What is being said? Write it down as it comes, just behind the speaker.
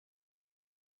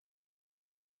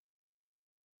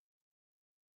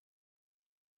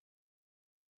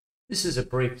This is a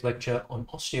brief lecture on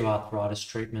osteoarthritis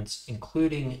treatments,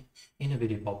 including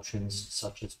innovative options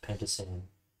such as Pentosan.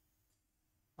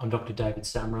 I'm Dr. David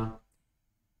Samra.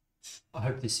 I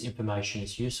hope this information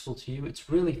is useful to you. It's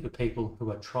really for people who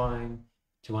are trying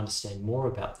to understand more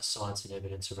about the science and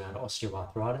evidence around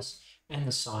osteoarthritis and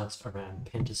the science around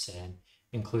Pentosan,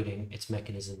 including its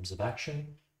mechanisms of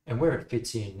action and where it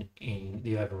fits in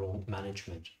the overall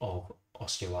management of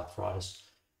osteoarthritis.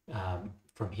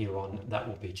 From here on, that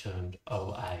will be termed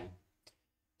OA.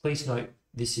 Please note,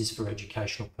 this is for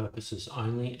educational purposes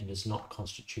only and does not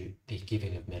constitute the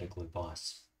giving of medical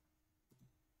advice.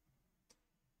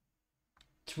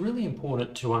 It's really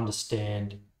important to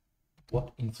understand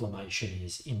what inflammation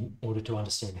is in order to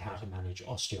understand how to manage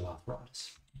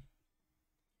osteoarthritis.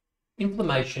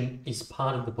 Inflammation is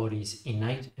part of the body's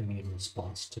innate immune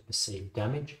response to perceived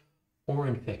damage or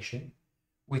infection,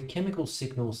 with chemical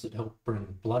signals that help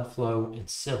bring blood flow and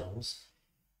cells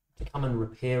to come and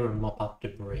repair and mop up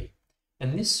debris.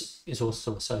 And this is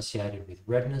also associated with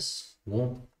redness,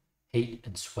 warmth, heat,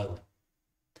 and swelling.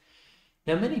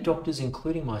 Now, many doctors,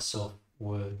 including myself,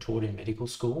 were taught in medical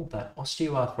school that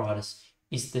osteoarthritis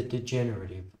is the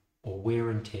degenerative or wear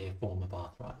and tear form of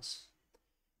arthritis.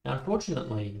 Now,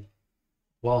 unfortunately,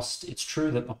 whilst it's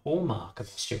true that the hallmark of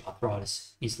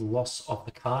osteoarthritis is loss of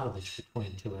the cartilage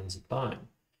between two ends of bone,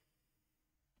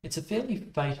 it's a fairly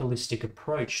fatalistic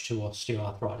approach to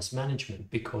osteoarthritis management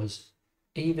because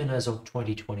even as of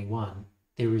 2021,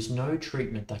 there is no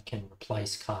treatment that can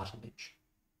replace cartilage.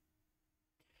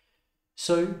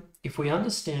 So if we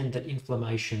understand that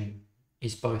inflammation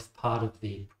is both part of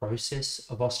the process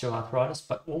of osteoarthritis,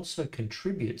 but also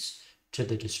contributes to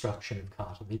the destruction of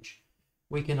cartilage,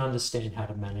 we can understand how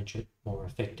to manage it more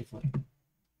effectively.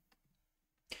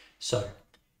 So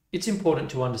it's important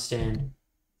to understand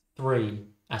three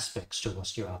aspects to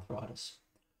osteoarthritis.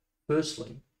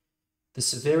 Firstly, the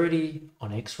severity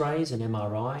on X-rays and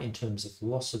MRI in terms of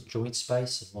loss of joint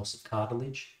space and loss of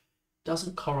cartilage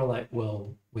doesn't correlate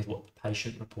well with what the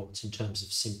patient reports in terms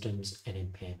of symptoms and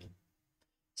impairment.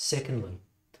 Secondly,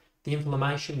 the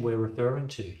inflammation we're referring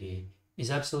to here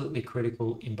is absolutely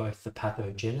critical in both the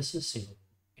pathogenesis,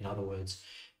 in other words,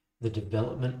 the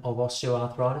development of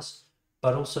osteoarthritis,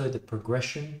 but also the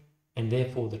progression and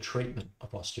therefore the treatment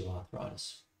of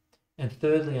osteoarthritis. And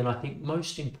thirdly, and I think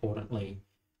most importantly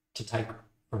to take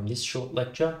from this short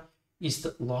lecture, is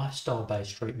that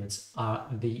lifestyle-based treatments are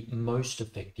the most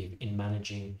effective in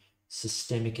managing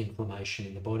systemic inflammation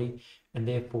in the body and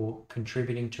therefore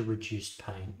contributing to reduced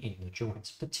pain in the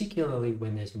joints, particularly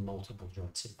when there's multiple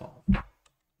joints involved.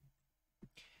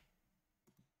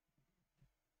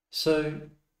 So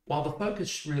while the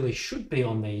focus really should be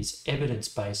on these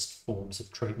evidence-based forms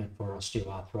of treatment for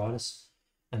osteoarthritis,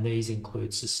 and these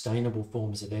include sustainable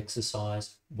forms of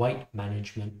exercise, weight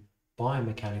management,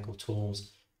 biomechanical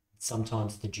tools,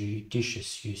 sometimes the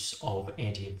judicious use of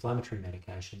anti-inflammatory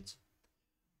medications.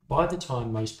 By the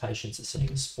time most patients are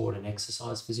seeing a sport and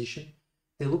exercise physician,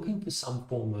 they're looking for some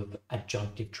form of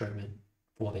adjunctive treatment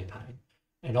for their pain,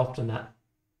 and often that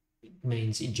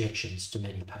means injections to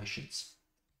many patients.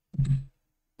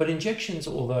 But injections,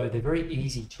 although they're very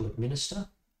easy to administer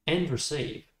and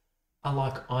receive, are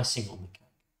like icing on the cake.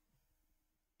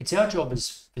 It's our job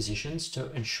as physicians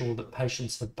to ensure that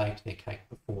patients have baked their cake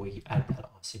before we add that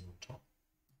icing on top.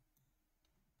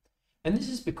 And this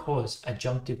is because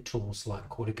adjunctive tools like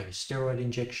corticosteroid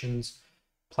injections,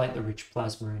 platelet-rich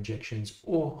plasma injections,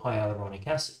 or hyaluronic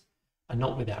acid are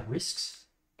not without risks,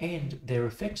 and their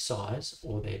effect size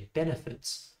or their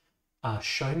benefits are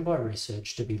shown by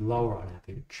research to be lower on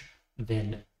average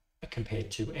than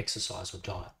compared to exercise or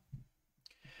diet.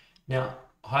 Now,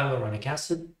 hyaluronic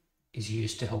acid is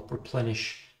used to help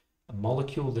replenish a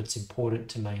molecule that's important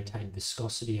to maintain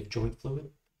viscosity of joint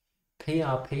fluid.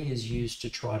 PRP is used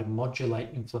to try to modulate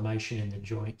inflammation in the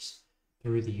joints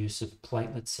through the use of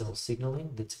platelet cell signaling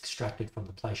that's extracted from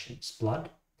the patient's blood.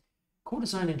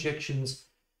 Cortisone injections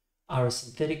are a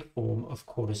synthetic form of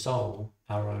cortisol,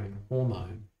 our own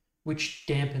hormone, which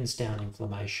dampens down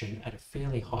inflammation at a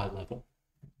fairly high level.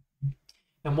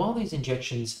 And while these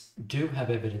injections do have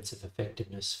evidence of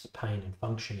effectiveness for pain and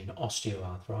function in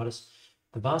osteoarthritis,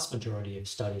 the vast majority of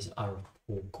studies are of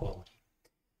poor quality.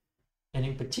 And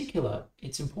in particular,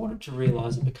 it's important to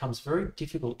realise it becomes very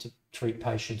difficult to treat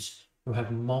patients who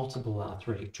have multiple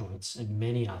arthritic joints and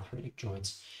many arthritic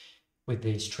joints with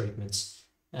these treatments.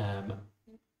 And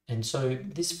so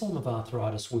this form of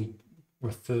arthritis we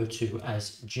refer to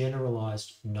as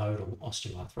generalised nodal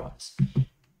osteoarthritis.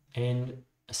 And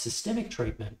a systemic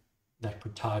treatment that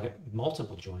could target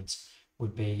multiple joints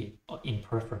would be in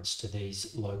preference to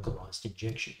these localized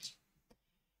injections.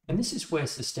 And this is where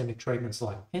systemic treatments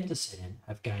like Pentosan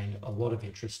have gained a lot of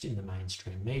interest in the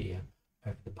mainstream media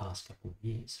over the past couple of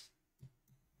years.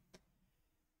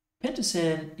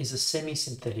 Pentosan is a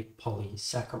semi-synthetic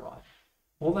polysaccharide.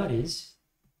 All that is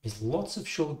lots of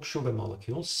sugar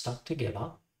molecules stuck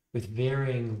together with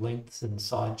varying lengths and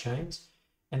side chains,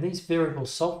 and these variable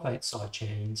sulfate side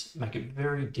chains make it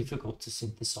very difficult to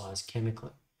synthesize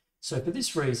chemically. So for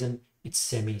this reason, it's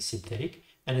semi-synthetic,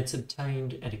 and it's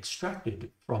obtained and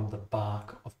extracted from the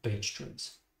bark of beech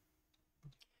trees.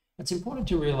 It's important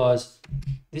to realize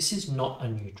this is not a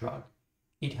new drug.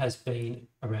 It has been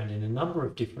around in a number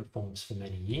of different forms for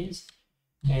many years,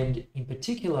 and in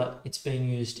particular, it's been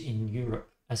used in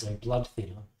Europe as a blood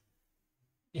thinner.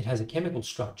 It has a chemical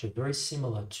structure very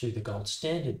similar to the gold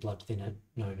standard blood thinner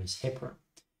known as heparin.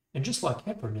 And just like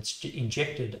heparin, it's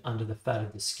injected under the fat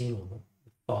of the skin or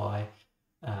the thigh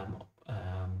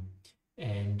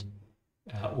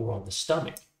or on the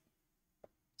stomach.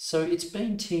 So it's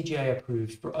been TGA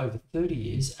approved for over 30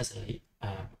 years as an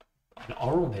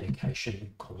oral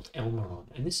medication called Elmiron,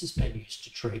 and this has been used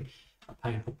to treat a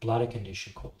painful bladder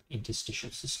condition called interstitial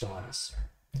cystitis.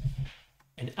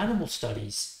 And animal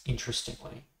studies,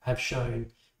 interestingly, have shown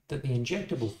that the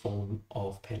injectable form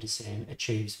of Pentosan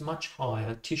achieves much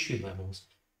higher tissue levels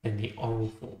than the oral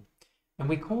form. And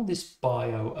we call this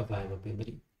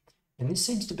bioavailability. And this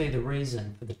seems to be the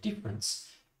reason for the difference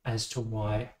as to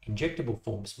why injectable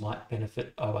forms might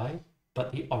benefit OA,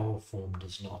 but the oral form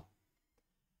does not.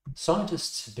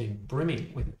 Scientists have been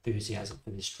brimming with enthusiasm for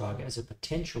this drug as a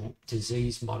potential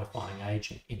disease-modifying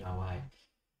agent in OA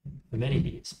for many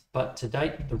years, but to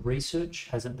date the research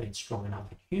hasn't been strong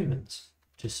enough in humans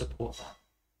to support that.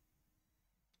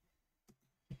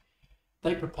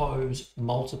 They propose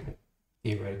multiple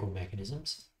theoretical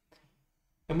mechanisms,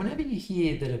 and whenever you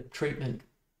hear that a treatment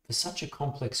for such a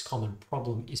complex common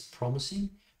problem is promising,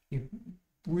 you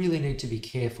really need to be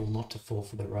careful not to fall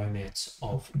for the romance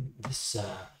of this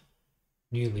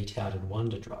newly touted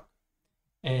wonder drug.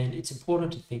 And it's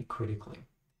important to think critically.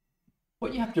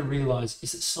 What you have to realise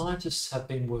is that scientists have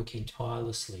been working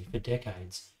tirelessly for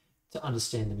decades to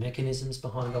understand the mechanisms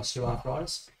behind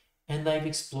osteoarthritis, and they've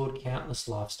explored countless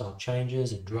lifestyle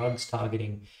changes and drugs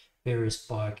targeting various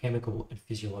biochemical and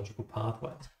physiological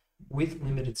pathways, with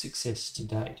limited success to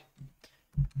date.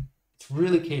 It's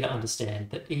really key to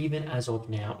understand that even as of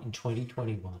now in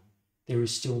 2021, there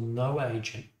is still no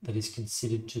agent that is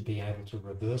considered to be able to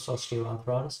reverse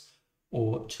osteoarthritis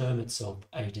or term itself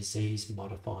a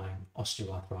disease-modifying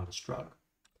osteoarthritis drug.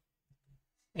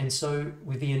 And so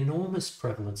with the enormous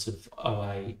prevalence of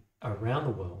OA around the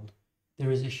world,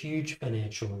 there is a huge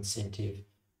financial incentive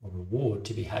or reward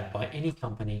to be had by any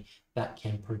company that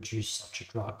can produce such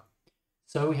a drug.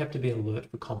 So we have to be alert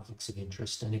for conflicts of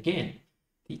interest. And again,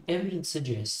 the evidence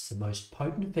suggests the most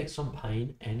potent effects on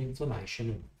pain and inflammation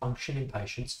and function in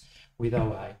patients with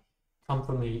OA come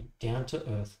from the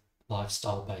down-to-earth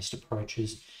lifestyle-based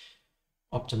approaches,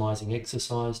 optimizing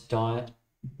exercise, diet,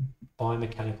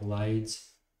 biomechanical aids,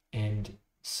 and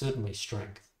certainly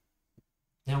strength.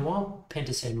 Now, while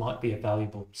Pentosan might be a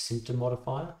valuable symptom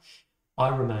modifier, I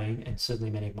remain, and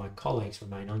certainly many of my colleagues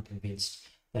remain, unconvinced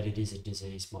that it is a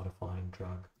disease-modifying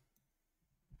drug.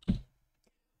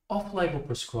 Off-label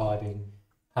prescribing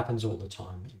happens all the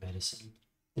time in medicine.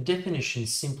 The definition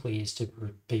simply is to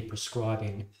be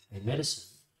prescribing a medicine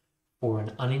for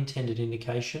an unintended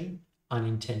indication,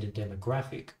 unintended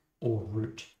demographic, or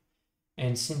route.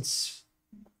 And since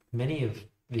many of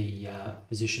the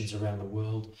physicians around the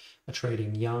world are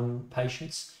treating young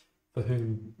patients for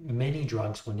whom many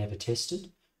drugs were never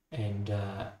tested and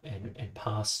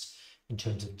passed in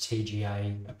terms of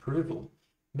TGA approval,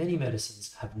 many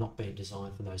medicines have not been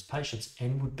designed for those patients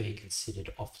and would be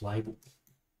considered off-label.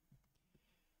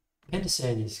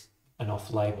 Pentosan is an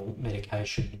off-label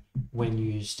medication when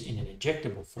used in an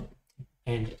injectable form,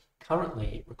 and currently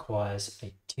it requires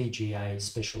a TGA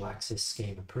special access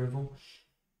scheme approval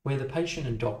where the patient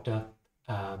and doctor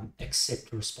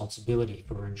accept responsibility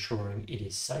for ensuring it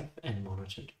is safe and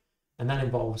monitored. And that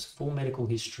involves full medical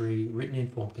history, written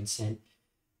informed consent,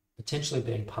 potentially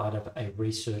being part of a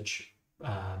research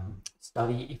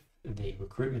study if the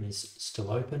recruitment is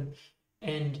still open,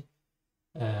 and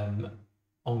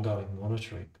ongoing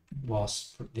monitoring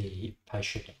whilst the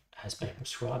patient has been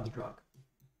prescribed the drug.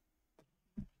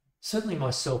 Certainly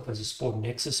myself as a sport and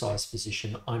exercise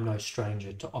physician, I'm no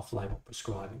stranger to off-label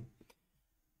prescribing.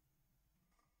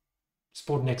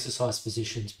 Sport and exercise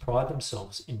physicians pride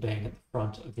themselves in being at the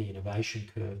front of the innovation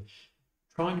curve,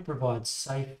 trying to provide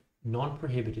safe,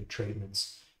 non-prohibited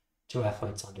treatments to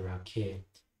athletes under our care.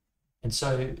 And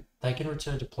so they can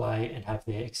return to play and have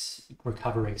their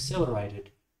recovery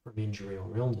accelerated from injury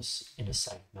or illness in a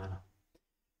safe manner.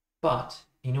 But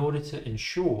in order to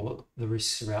ensure the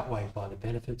risks are outweighed by the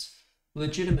benefits,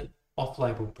 legitimate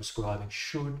off-label prescribing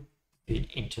should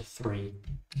fit into three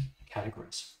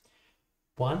categories.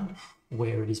 One,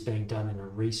 where it is being done in a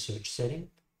research setting.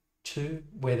 Two,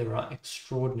 where there are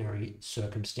extraordinary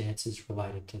circumstances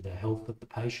related to the health of the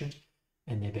patient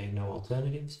and there being no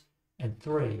alternatives. And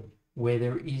three, where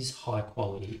there is high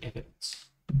quality evidence.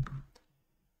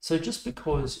 So just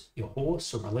because your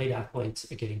horse or elite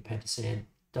athletes are getting Pentosan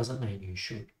doesn't mean you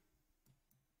should.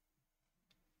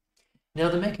 Now,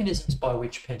 the mechanisms by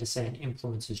which Pentosan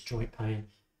influences joint pain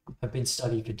have been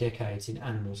studied for decades in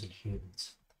animals and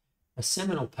humans. A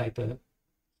seminal paper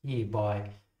here by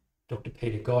Dr.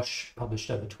 Peter Gosch,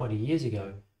 published over 20 years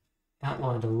ago,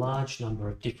 outlined a large number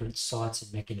of different sites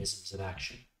and mechanisms of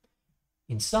action.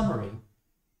 In summary,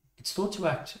 it's thought to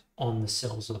act on the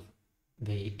cells of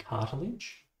the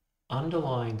cartilage,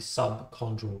 underlying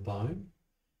subchondral bone,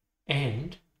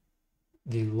 and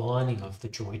the lining of the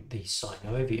joint, the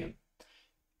synovium,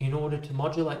 in order to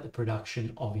modulate the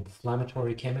production of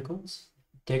inflammatory chemicals,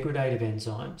 degradative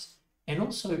enzymes, and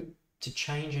also to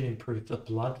change and improve the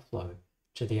blood flow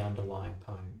to the underlying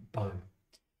bone.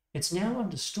 It's now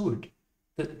understood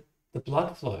that the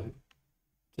blood flow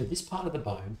to this part of the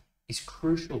bone is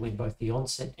crucial in both the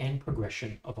onset and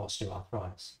progression of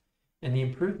osteoarthritis. And the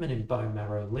improvement in bone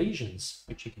marrow lesions,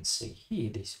 which you can see here,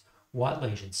 these white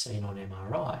lesions seen on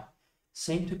MRI,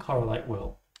 seem to correlate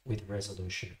well with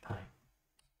resolution of pain.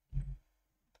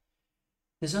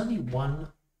 There's only one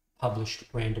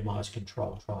published randomized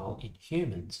controlled trial in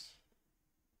humans,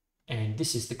 and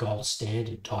this is the gold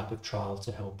standard type of trial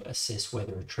to help assess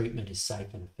whether a treatment is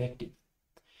safe and effective.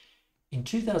 In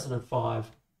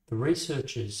 2005, the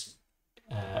researchers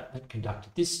that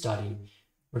conducted this study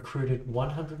recruited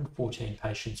 114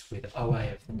 patients with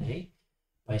OA of the knee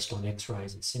based on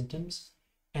x-rays and symptoms,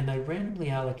 and they randomly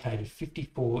allocated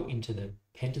 54 into the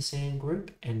Pentosan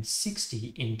group and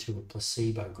 60 into a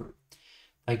placebo group.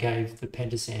 They gave the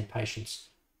Pentosan patients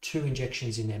 2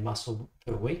 injections in their muscle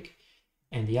per week,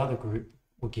 and the other group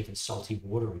were given salty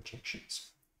water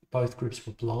injections. Both groups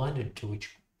were blinded to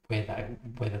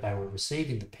whether they were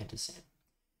receiving the Pentosan.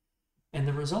 And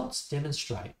the results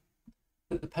demonstrate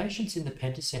that the patients in the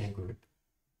Pentosan group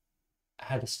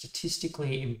had a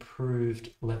statistically improved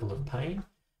level of pain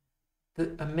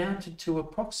that amounted to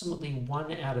approximately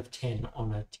 1 out of 10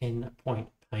 on a 10-point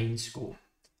pain score.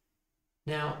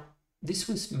 Now, this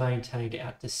was maintained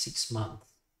out to 6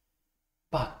 months,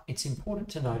 but it's important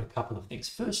to note a couple of things.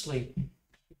 Firstly,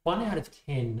 1 out of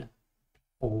 10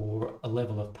 for a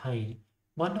level of pain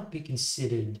might not be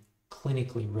considered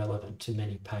clinically relevant to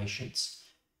many patients.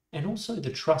 And also the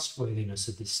trustworthiness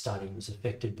of this study was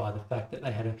affected by the fact that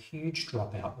they had a huge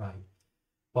dropout rate.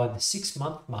 By the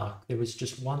 6-month mark, there was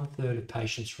just 1/3 of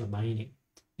patients remaining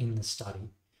in the study,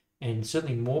 and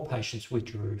certainly more patients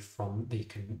withdrew from the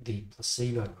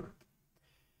placebo group.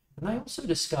 And they also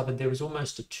discovered there was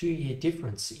almost a 2-year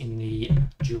difference in the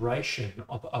duration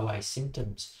of OA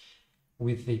symptoms,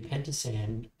 with the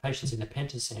Pentosan patients in the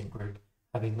Pentosan group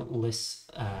having less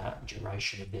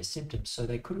duration of their symptoms, so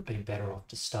they could have been better off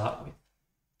to start with.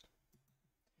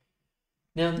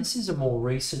 Now, this is a more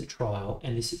recent trial,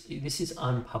 and this is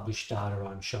unpublished data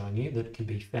I'm showing you that can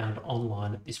be found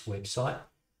online at this website.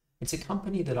 It's a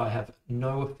company that I have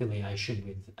no affiliation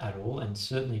with at all, and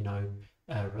certainly no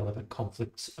relevant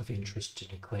conflicts of interest to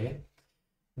declare.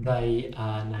 They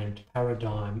are named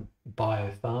Paradigm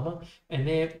Biopharma, and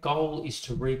their goal is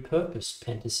to repurpose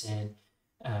Pentosan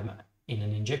in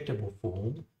an injectable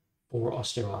form for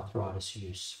osteoarthritis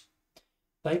use.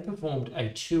 They performed a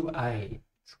 2A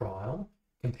trial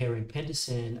comparing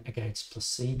Pentosan against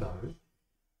placebo,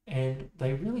 and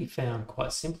they really found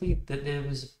quite simply that there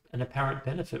was an apparent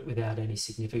benefit without any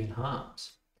significant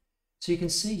harms. So you can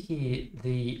see here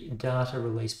the data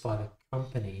released by the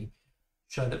company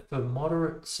show that for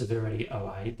moderate severity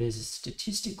OA, there's a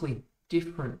statistically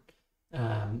different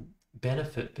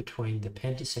benefit between the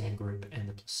Pentosan group and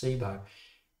the placebo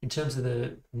in terms of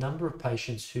the number of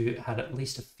patients who had at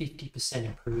least a 50%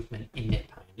 improvement in their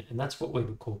pain, and that's what we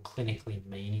would call clinically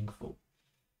meaningful.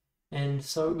 And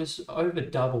so it was over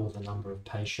double the number of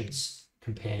patients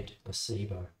compared to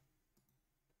placebo.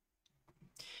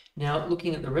 Now,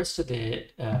 looking at the rest of their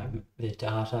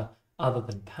data, other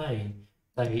than pain,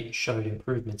 they showed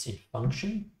improvements in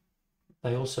function.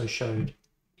 They also showed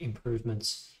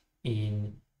improvements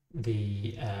in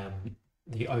the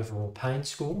overall pain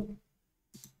score,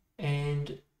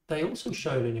 and they also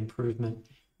showed an improvement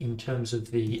in terms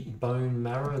of the bone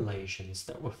marrow lesions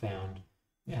that were found,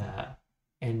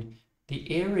 and the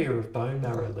area of bone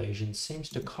marrow lesions seems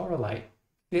to correlate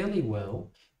fairly well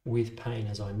with pain,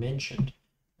 as I mentioned.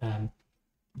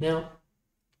 Now,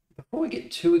 before we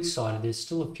get too excited, there's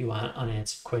still a few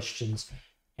unanswered questions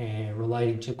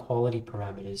relating to quality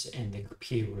parameters and the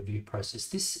peer review process.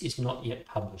 This is not yet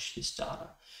published, this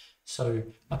data. So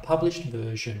a published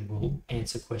version will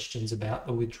answer questions about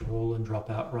the withdrawal and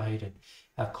dropout rate and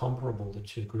how comparable the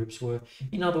two groups were.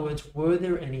 In other words, were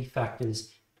there any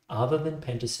factors other than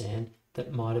Pentosan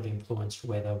that might have influenced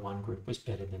whether one group was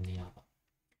better than the other?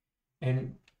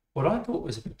 And what I thought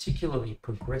was a particularly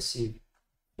progressive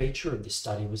feature of this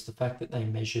study was the fact that they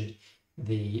measured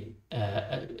the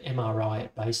MRI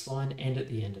at baseline and at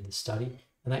the end of the study,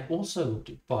 and they also looked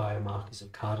at biomarkers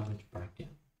of cartilage breakdown.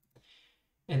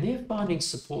 And their findings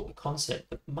support the concept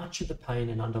that much of the pain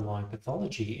and underlying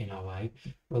pathology in OA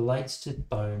relates to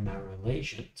bone marrow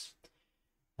lesions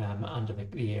under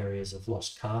the areas of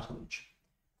lost cartilage.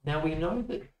 Now, we know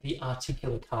that the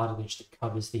articular cartilage that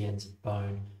covers the ends of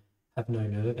bone have no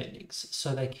nerve endings,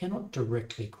 so they cannot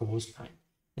directly cause pain.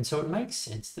 And so it makes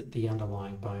sense that the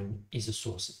underlying bone is a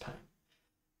source of pain.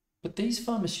 But these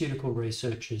pharmaceutical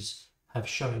researchers have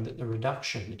shown that the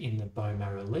reduction in the bone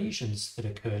marrow lesions that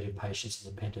occurred in patients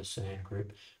in the Pentosan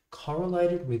group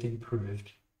correlated with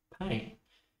improved pain.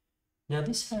 Now,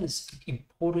 this has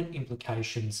important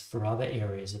implications for other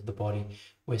areas of the body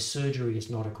where surgery is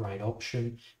not a great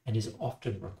option and is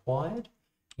often required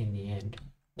in the end.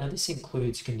 Now, this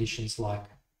includes conditions like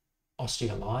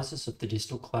osteolysis of the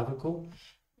distal clavicle,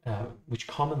 which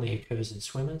commonly occurs in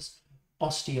swimmers,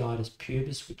 osteitis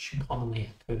pubis, which commonly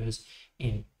occurs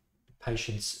in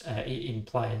patients, in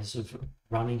players of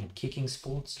running and kicking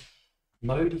sports,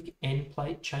 modic end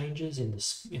plate changes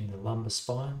in the lumbar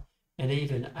spine, and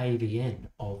even AVN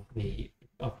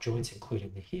of joints,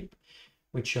 including the hip,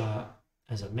 which are,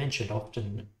 as I mentioned,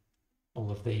 often all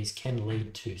of these can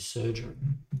lead to surgery.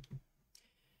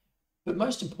 But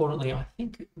most importantly, I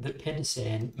think that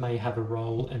Pentosan may have a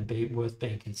role and be worth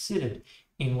being considered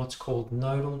in what's called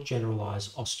nodal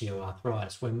generalized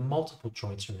osteoarthritis, where multiple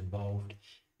joints are involved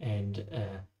and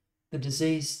the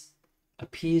disease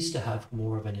appears to have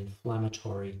more of an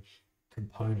inflammatory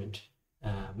component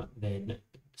than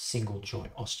single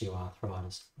joint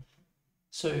osteoarthritis.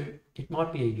 So it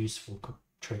might be a useful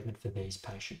treatment for these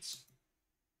patients.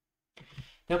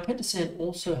 Now, Pentosan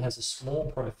also has a small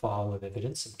profile of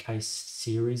evidence of case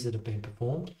series that have been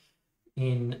performed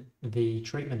in the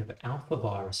treatment of alpha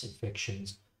virus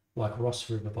infections like Ross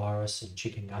River virus and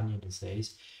chikungunya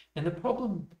disease. And the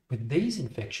problem with these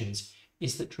infections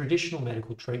is that traditional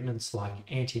medical treatments like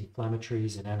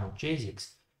anti-inflammatories and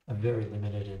analgesics are very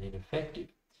limited and ineffective.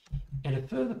 And a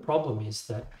further problem is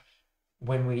that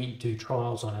when we do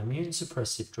trials on immune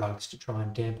suppressive drugs to try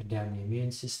and dampen down the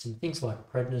immune system, things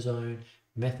like prednisone,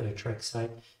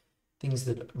 methotrexate, things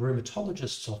that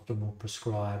rheumatologists often will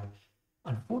prescribe,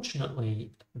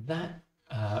 unfortunately, that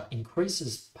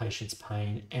increases patients'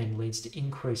 pain and leads to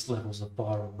increased levels of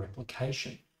viral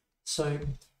replication. So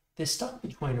they're stuck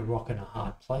between a rock and a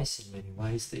hard place in many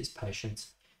ways, these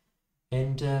patients.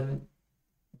 And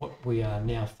what we are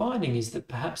now finding is that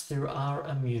perhaps there are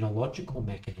immunological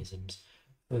mechanisms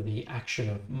for the action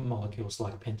of molecules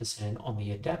like Pentosan on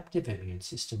the adaptive immune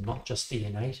system, not just the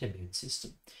innate immune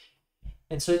system.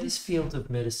 And so this field of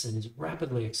medicine is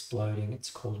rapidly exploding.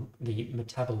 It's called the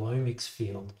metabolomics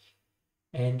field.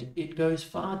 And it goes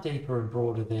far deeper and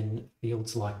broader than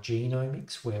fields like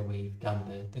genomics, where we've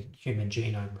done the Human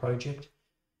Genome Project.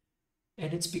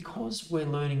 And it's because we're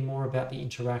learning more about the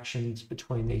interactions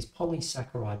between these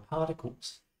polysaccharide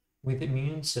particles with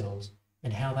immune cells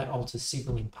and how they alter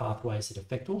signaling pathways that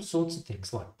affect all sorts of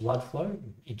things like blood flow,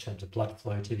 in terms of blood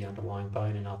flow to the underlying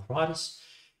bone and arthritis,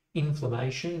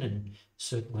 inflammation, and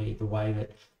certainly the way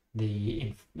that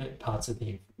the parts of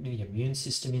the immune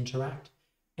system interact,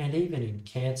 and even in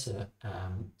cancer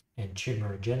and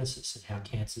tumorigenesis and how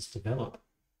cancers develop.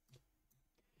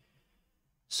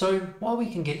 So while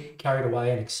we can get carried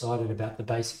away and excited about the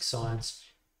basic science,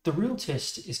 the real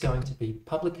test is going to be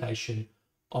publication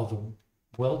of a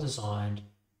well-designed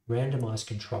randomized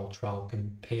controlled trial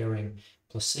comparing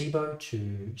placebo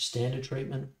to standard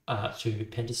treatment, to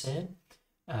Pentosan,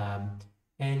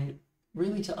 and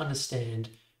really to understand,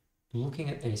 looking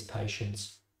at these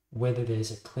patients, whether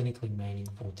there's a clinically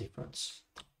meaningful difference.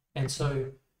 And so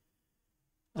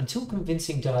until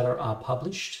convincing data are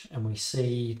published and we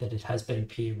see that it has been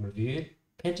peer reviewed,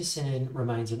 Pentosan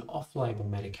remains an off-label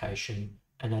medication,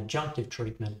 an adjunctive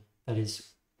treatment that is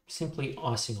simply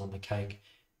icing on the cake,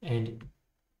 and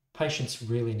patients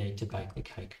really need to bake the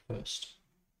cake first.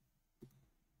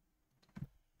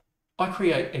 I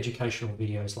create educational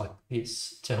videos like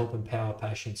this to help empower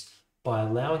patients by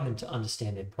allowing them to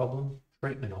understand their problem,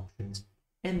 treatment options,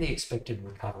 and the expected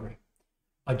recovery.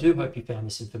 I do hope you found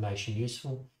this information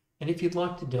useful, and if you'd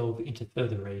like to delve into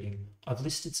further reading, I've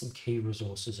listed some key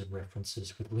resources and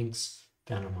references with links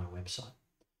found on my website.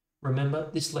 Remember,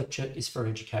 this lecture is for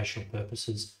educational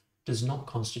purposes, does not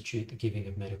constitute the giving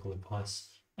of medical advice,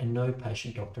 and no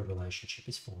patient-doctor relationship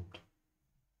is formed.